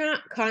if you're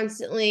not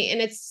constantly,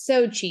 and it's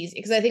so cheesy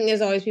because I think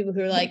there's always people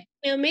who are like,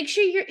 you know, make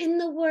sure you're in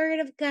the word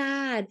of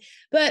God.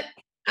 But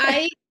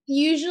I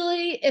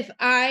usually, if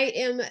I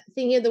am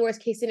thinking of the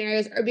worst case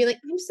scenarios or being like,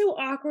 I'm so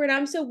awkward,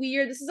 I'm so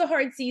weird, this is a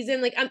hard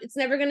season, like it's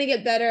never going to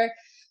get better.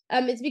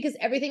 It's because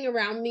everything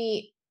around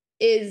me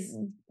is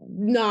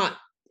not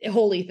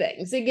holy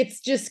things. Like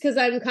it's just because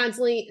I'm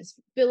constantly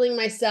filling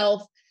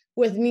myself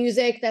with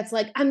music that's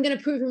like, I'm going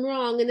to prove him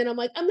wrong. And then I'm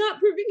like, I'm not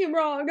proving him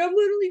wrong. I'm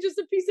literally just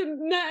a piece of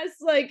mess,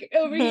 like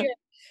over here.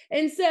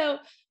 And so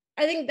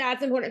I think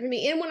that's important for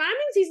me. And when I'm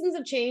in seasons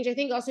of change, I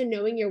think also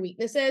knowing your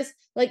weaknesses,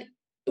 like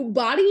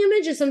body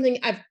image is something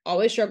I've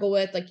always struggled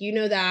with. Like, you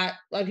know, that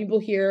a lot of people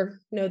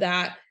here know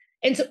that.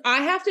 And so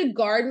I have to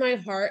guard my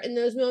heart in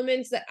those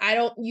moments that I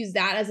don't use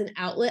that as an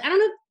outlet. I don't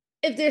know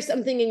if there's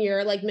something in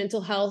your like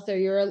mental health or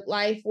your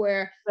life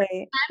where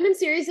I'm in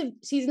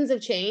seasons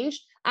of change.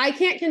 I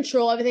can't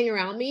control everything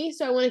around me.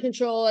 So I want to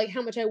control like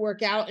how much I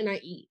work out and I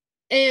eat.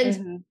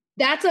 And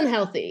that's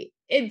unhealthy.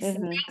 It's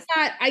that's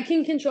not, I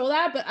can control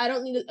that, but I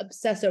don't need to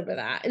obsess over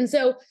that. And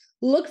so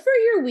look for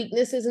your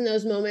weaknesses in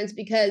those moments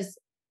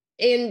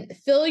and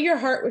fill your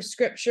heart with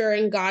scripture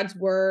and God's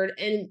word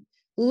and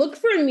look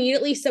for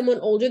immediately someone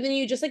older than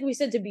you, just like we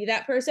said, to be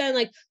that person.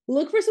 Like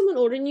look for someone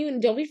older than you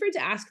and don't be afraid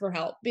to ask for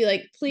help. Be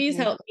like, please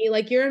help me.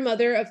 Like you're a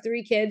mother of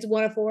 3 kids,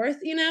 1 a 4th,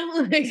 you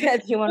know? Like,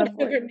 yes, you want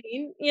to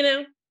you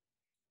know?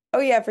 Oh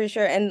yeah, for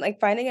sure. And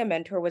like finding a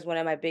mentor was one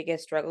of my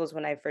biggest struggles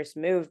when I first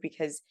moved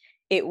because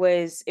it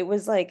was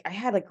like I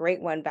had a great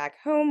one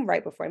back home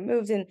right before I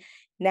moved. And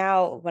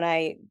now when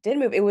I did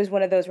move, it was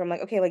one of those where I'm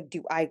like, okay, like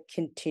do I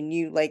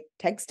continue like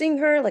texting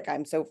her? Like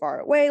I'm so far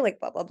away,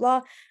 like blah, blah,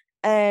 blah.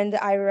 And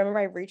I remember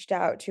I reached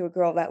out to a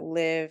girl that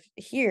lived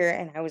here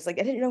and I was like,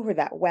 I didn't know her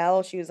that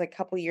well. She was like a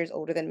couple of years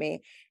older than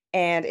me.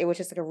 And it was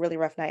just like a really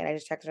rough night. And I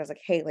just texted her. I was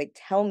like, hey, like,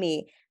 tell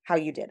me how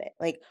you did it.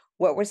 Like,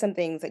 what were some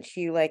things that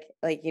you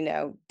you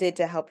know, did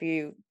to help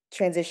you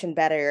transition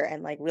better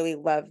and like really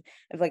love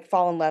and like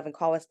fall in love and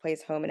call this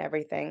place home and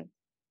everything.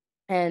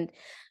 And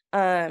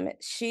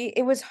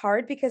it was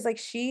hard because like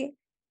she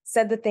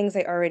said the things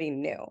I already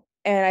knew.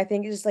 And I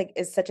think it's just like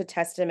it's such a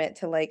testament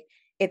to like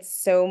it's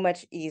so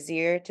much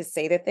easier to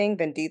say the thing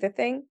than do the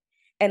thing.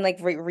 And like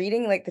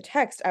reading like the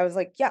text, I was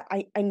like, yeah,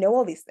 I know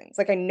all these things.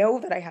 Like I know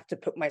that I have to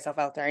put myself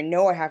out there. I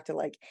know I have to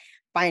like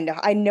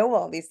I know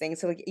all these things.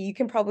 So like you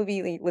can probably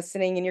be like,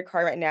 listening in your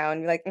car right now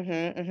and be like,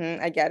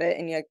 I get it.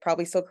 And you're like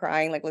probably still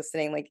crying, like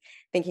listening, like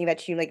thinking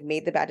that you like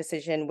made the bad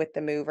decision with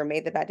the move or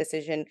made the bad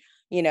decision,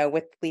 you know,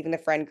 with leaving the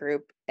friend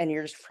group. And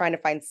you're just trying to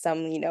find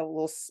some, you know,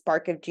 little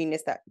spark of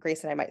genius that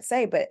Grace and I might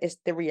say. But it's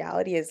the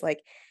reality is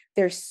like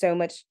there's so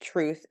much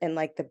truth in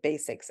like the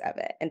basics of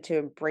it and to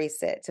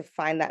embrace it, to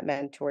find that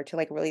mentor, to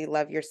like really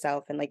love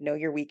yourself and like know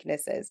your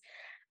weaknesses.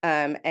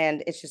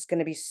 And it's just going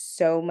to be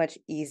so much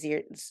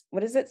easier.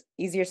 What is it?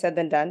 Easier said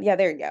than done. Yeah,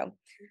 there you go.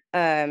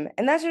 And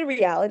that's the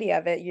reality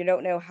of it. You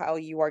don't know how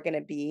you are going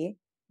to be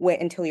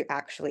until you're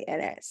actually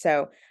in it.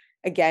 So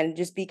again,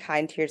 just be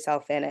kind to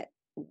yourself in it.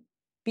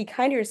 Be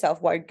kind to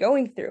yourself while you're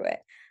going through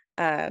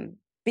it.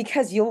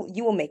 Because you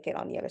will make it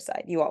on the other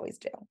side. You always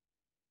do.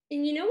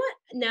 And you know what?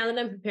 Now that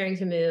I'm preparing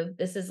to move,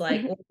 this is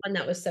like one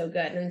that was so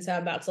good. And so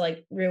I'm about to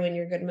like ruin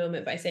your good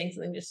moment by saying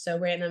something just so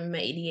random in my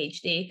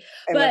ADHD.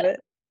 Love it.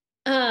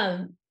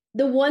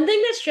 The one thing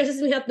that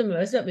stresses me out the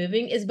most about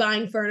moving is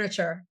buying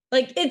furniture.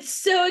 Like it's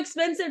so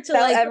expensive to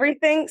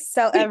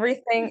sell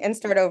everything and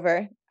start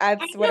over.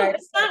 That's what I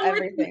sell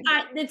everything.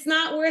 It's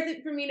not worth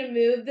it for me to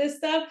move this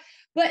stuff.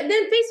 But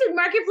then Facebook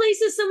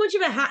Marketplace is so much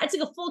of it's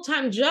like a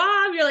full-time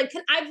job. You're like,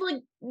 I've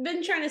like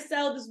been trying to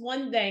sell this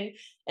one thing.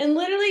 And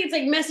literally it's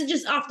like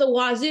messages off the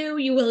wazoo.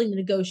 You willing to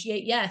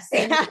negotiate? Yes.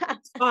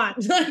 It's fine.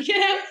 Like, you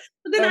know?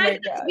 But then I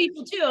said to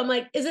people too, I'm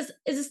like, is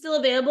this still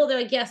available?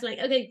 They're like, yes. I'm like,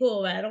 okay,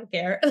 cool, but I don't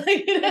care.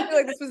 Like, you know? I feel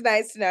like this was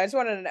nice to know. I just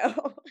wanted to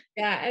know.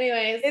 Yeah.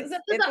 Anyways, It's a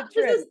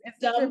trip.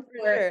 It's a trip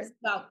for sure.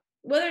 About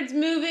whether it's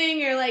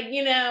moving or like,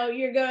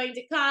 you're going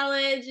to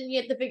college and you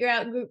have to figure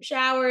out group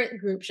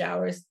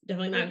showers,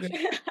 definitely not group.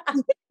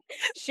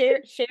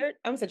 shared. I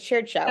almost said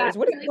shared showers.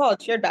 What is it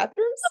called? Shared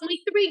bathrooms?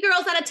 Only 3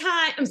 girls at a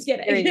time. I'm just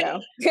kidding. There you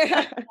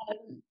go.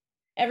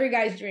 Every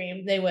guy's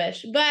dream, they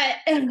wish. But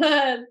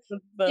yeah,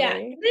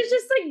 it's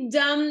just like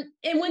dumb.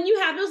 And when you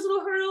have those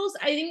little hurdles,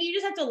 I think you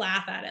just have to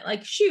laugh at it.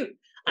 Like, shoot,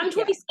 I'm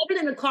 27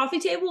 and the coffee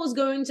table is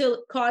going to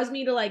cause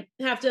me to like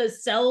have to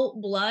sell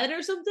blood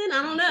or something.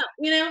 I don't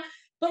know,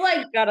 but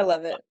like, gotta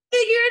love it.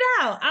 Figure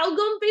it out. I'll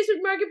go on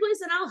Facebook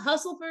Marketplace and I'll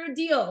hustle for a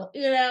deal,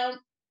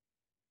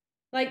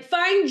 like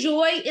find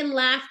joy and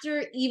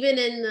laughter, even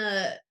in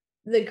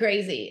the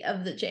crazy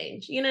of the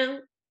change,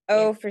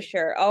 Oh, for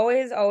sure.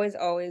 Always, always,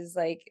 always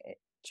like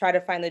try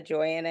to find the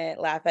joy in it.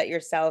 Laugh at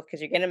yourself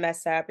because you're going to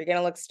mess up. You're going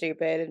to look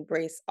stupid.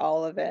 Embrace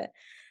all of it.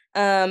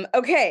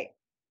 Okay.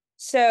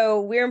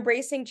 So we're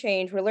embracing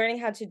change. We're learning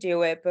how to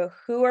do it, but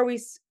what are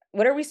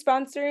we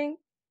sponsoring?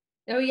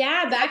 Oh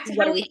yeah. Back to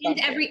how we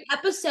end every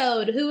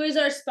episode. Who is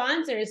our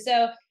sponsor?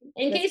 So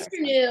in case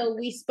you're new,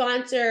 we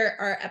sponsor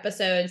our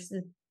episodes,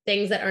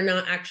 things that are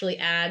not actually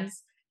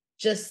ads.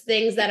 Just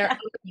things that are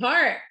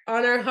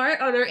on our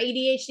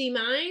ADHD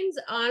minds,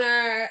 on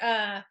our,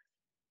 I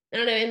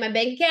don't know, in my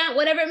bank account,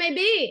 whatever it may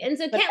be. And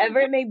so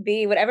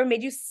whatever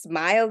made you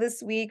smile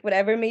this week,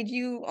 whatever made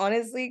you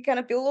honestly kind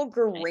of feel a little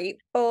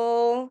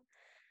grateful.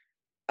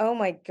 Oh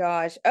my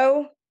gosh.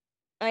 Oh,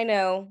 I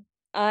know.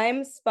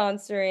 I'm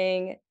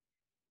sponsoring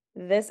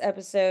this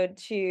episode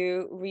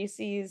to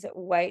Reese's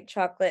white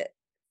chocolate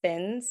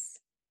thins.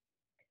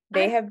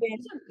 They have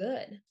been so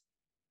good.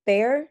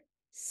 They're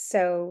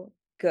so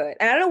good.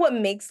 And I don't know what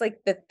makes like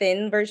the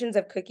thin versions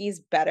of cookies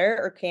better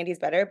or candies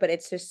better, but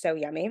it's just so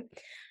yummy.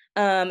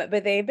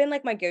 But they've been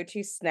like my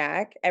go-to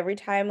snack every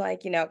time,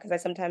 like,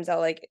 because I'll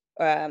like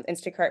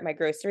Instacart my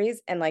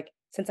groceries, and like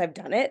since I've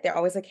done it, they're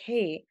always like,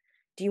 hey,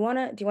 do you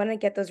wanna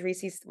get those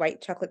Reese's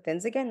white chocolate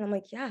thins again? And I'm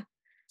like, yeah.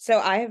 So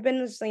I have been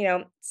just,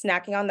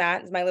 snacking on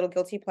that. It's my little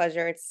guilty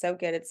pleasure. It's so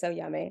good, it's so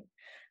yummy.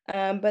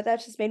 But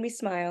that just made me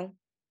smile.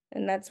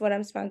 And that's who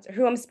I'm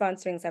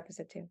sponsoring this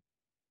episode to.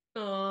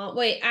 Oh,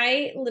 wait,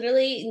 I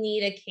literally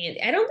need a candy.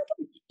 I don't think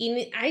I'm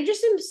eating, I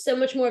just am so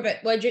much more of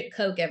a, I drink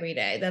Coke every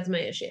day. That's my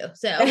issue.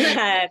 So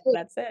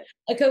that's it.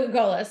 A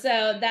Coca-Cola.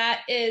 So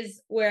that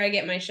is where I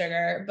get my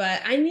sugar,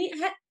 but I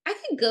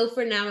could go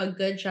for now a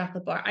good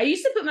chocolate bar. I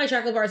used to put my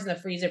chocolate bars in the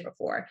freezer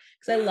before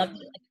because I loved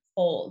it like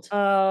cold.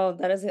 Oh,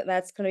 that's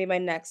going to be my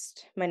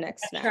next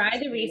snack. Try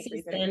the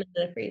Reese's Thin in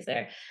the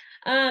freezer.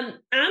 I'm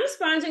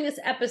sponsoring this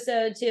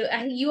episode too.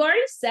 You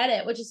already said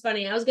it, which is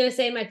funny. I was going to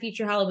say my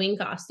future Halloween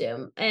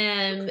costume.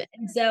 And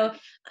so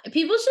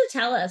people should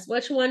tell us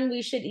which one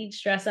we should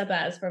each dress up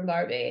as from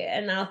Barbie.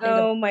 And I'll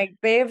think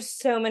they have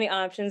so many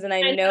options. And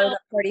I know that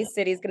Party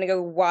City is going to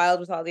go wild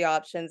with all the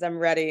options. I'm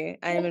ready.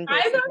 I've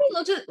already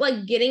looked at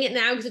like getting it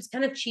now because it's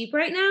kind of cheap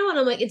right now. And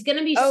I'm like, it's going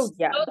to be so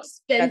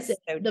expensive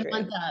the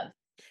month of.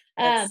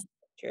 That's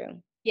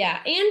true. Yeah.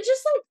 And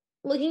just like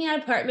looking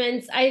at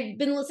apartments, I've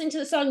been listening to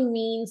the song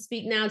Mean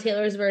Speak Now,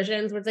 Taylor's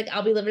versions, where it's like,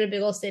 I'll be living in a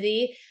big old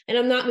city. And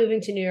I'm not moving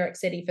to New York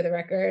City, for the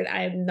record.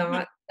 I am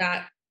not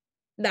that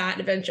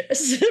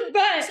adventurous.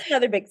 But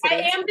another big city.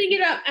 I am thinking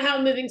about how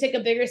I'm moving to like a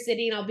bigger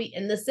city and I'll be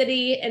in the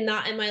city and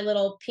not in my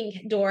little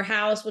pink door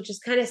house, which is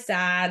kind of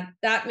sad.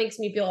 That makes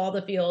me feel all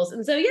the feels.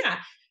 And so, yeah,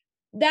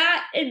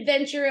 that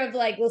adventure of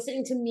like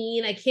listening to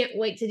Mean, I can't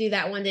wait to do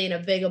that one day in a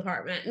big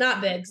apartment. Not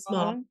big,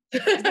 small.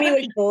 Just me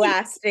like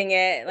blasting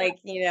it, like,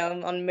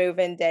 on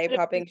move-in day,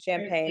 popping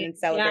champagne and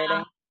celebrating.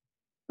 Yeah.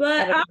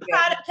 But I'm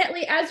proud of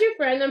Kettley, as your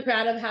friend, I'm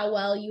proud of how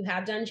well you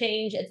have done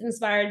change. It's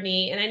inspired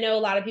me. And I know a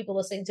lot of people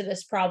listening to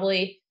this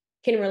probably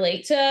can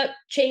relate to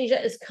change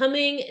that is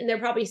coming and they're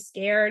probably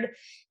scared.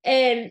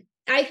 And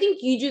I think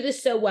you do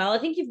this so well. I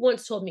think you've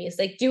once told me, it's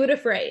like, do it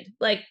afraid.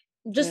 Like,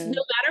 just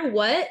no matter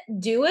what,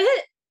 do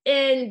it.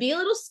 And be a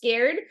little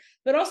scared,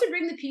 but also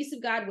bring the peace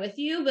of God with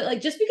you. But like,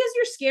 just because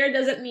you're scared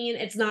doesn't mean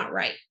it's not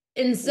right.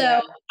 And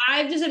so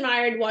I've just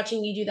admired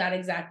watching you do that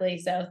exactly.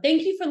 So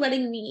thank you for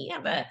letting me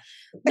have a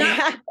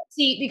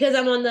seat because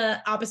I'm on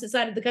the opposite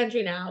side of the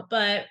country now,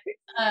 but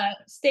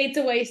states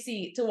away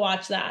seat to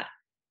watch that.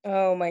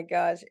 Oh my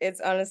gosh.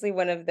 It's honestly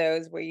one of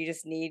those where you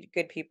just need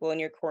good people in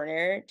your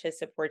corner to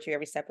support you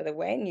every step of the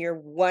way. And you're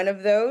one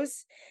of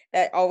those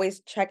that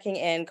always checking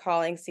in,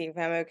 calling, see if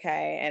I'm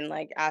okay, and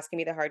like asking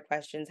me the hard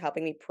questions,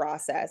 helping me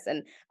process.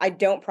 And I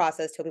don't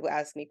process till people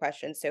ask me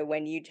questions. So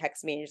when you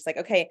text me and you're just like,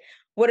 okay,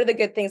 what are the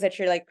good things that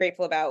you're like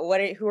grateful about?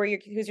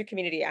 Who's your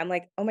community? I'm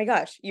like, oh my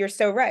gosh, you're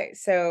so right.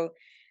 So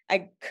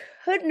I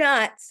could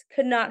not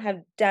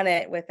have done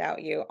it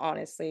without you,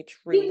 honestly,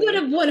 truly. You would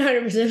have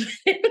 100%.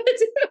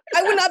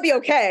 I would not be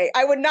okay.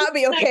 I would not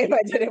be okay if I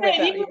did it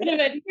without you. Would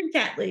have been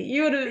Kettley.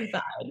 You would have been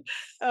fine.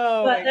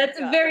 Oh, but that's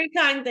a very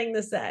kind thing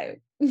to say.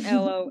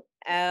 LOL.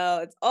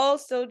 It's all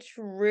so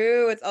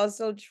true. It's all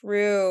so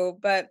true.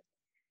 But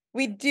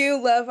We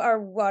do love our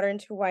Water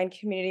into Wine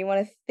community.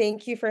 Want to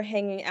thank you for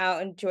hanging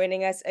out and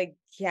joining us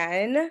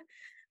again.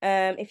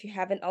 If you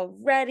haven't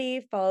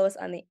already, follow us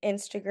on the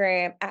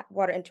Instagram at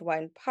Water into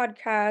Wine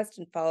Podcast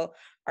and follow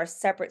our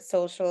separate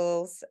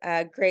socials.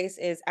 Grace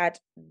is at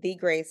the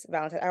Grace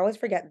Valentine. I always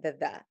forget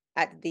the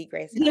at the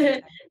Grace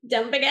Valentine.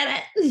 Don't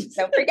forget it.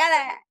 Don't forget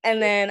it.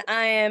 And then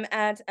I am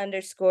at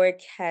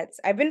 _Kets.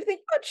 I've been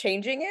thinking about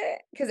changing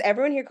it because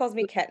everyone here calls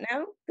me Ket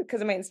now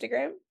because of my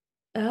Instagram.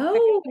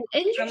 Oh,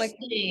 I'm like,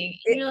 interesting.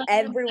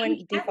 everyone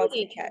defaults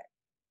to Ket.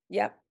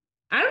 Yep.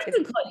 I don't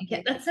even call you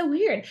Ket. That's so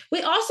weird.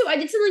 Wait, also, I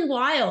did something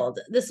wild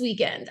this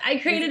weekend. I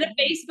created a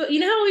Facebook. You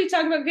know how we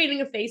talk about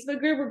creating a Facebook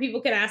group where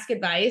people can ask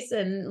advice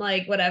and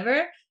like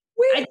whatever?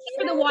 I did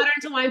for the Water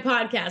into Wine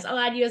podcast. I'll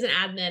add you as an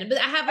admin. But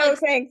I have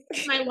like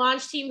my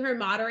launch team, her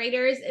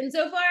moderators. And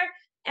so far,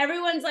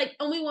 everyone's like,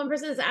 only one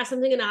person has asked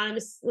something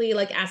anonymously,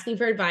 like asking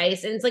for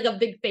advice. And it's like a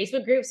big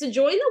Facebook group. So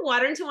join the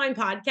Water into Wine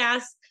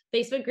podcast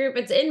Facebook group.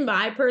 It's in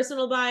my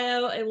personal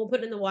bio, and we'll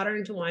put in the Water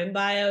into Wine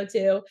bio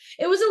too.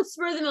 It was a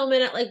spur of the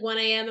moment at like 1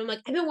 a.m. I'm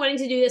like, I've been wanting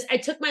to do this. I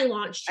took my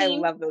launch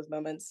team. I love those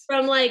moments.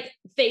 From like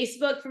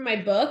Facebook from my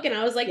book. And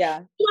I was like,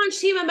 launch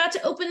team, I'm about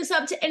to open this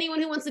up to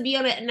anyone who wants to be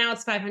on it. And now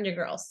it's 500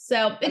 girls.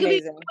 So it could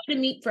be fun to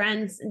meet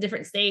friends in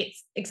different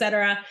states,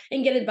 etc.,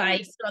 and get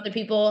advice from other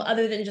people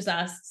other than just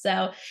us.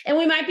 So, and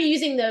we might be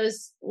using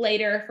those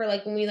later for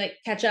like when we like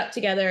catch up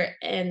together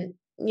and,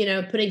 you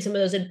know, putting some of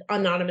those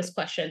anonymous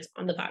questions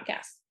on the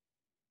podcast.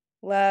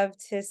 Love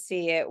to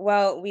see it.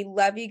 Well, we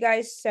love you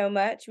guys so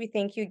much. We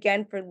thank you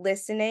again for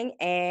listening,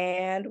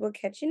 and we'll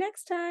catch you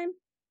next time.